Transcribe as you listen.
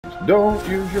Don't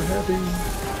use your heavy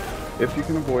if you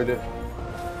can avoid it.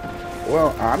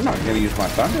 Well, I'm not going to use my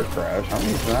Thunder Crash. I'm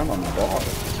using that on the boss.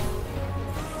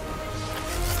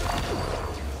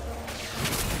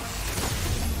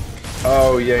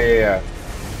 Oh, yeah.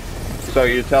 So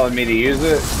you're telling me to use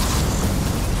it?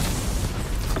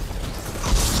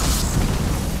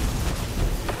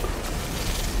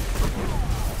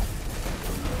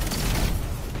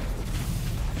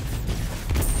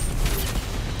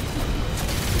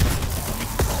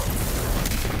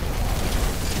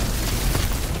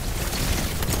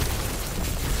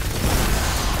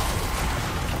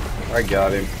 I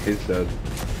got him. He's dead.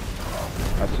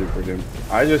 I supered him.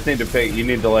 I just need to pick. You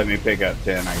need to let me pick up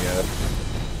 10, I guess.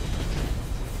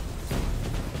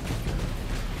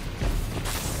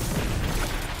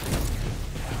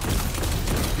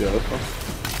 Yeah, this one.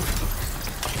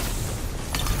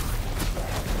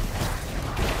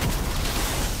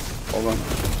 Hold on.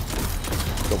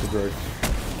 Couple drakes.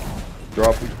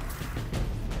 Drop him.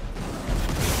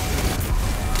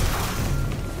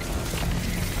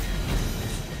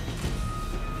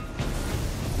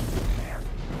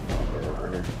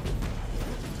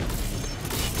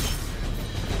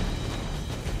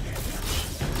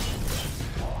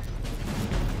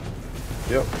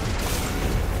 Yep.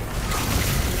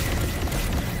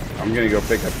 I'm gonna go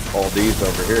pick up all these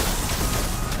over here.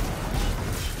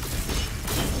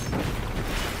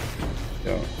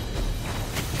 Yeah.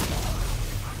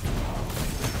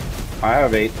 I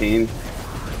have 18.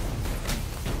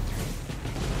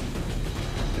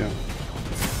 Yeah.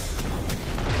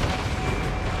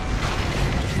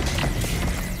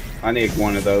 I need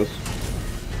one of those.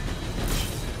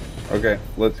 Okay,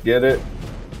 let's get it.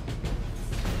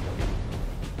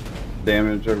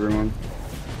 Damage everyone.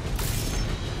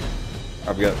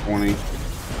 I've got 20.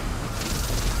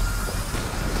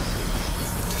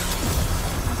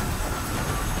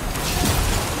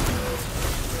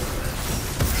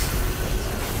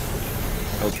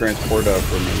 I'll transport up,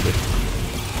 remember.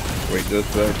 Wait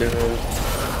just a second.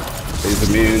 He's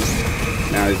immune.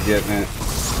 Now he's getting it.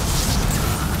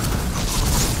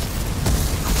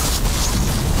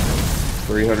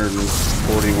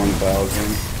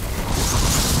 $341,000.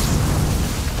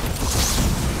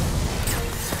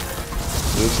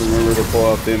 Just remember to pull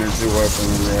out the energy weapon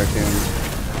and wreck him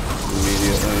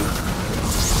immediately.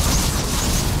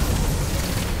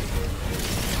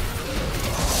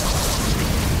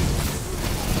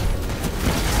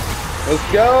 Let's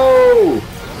go!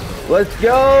 Let's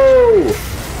go!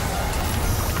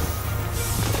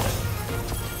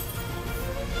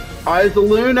 Eyes of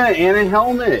Luna and a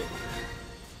helmet.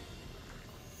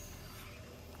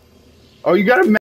 Oh, you got a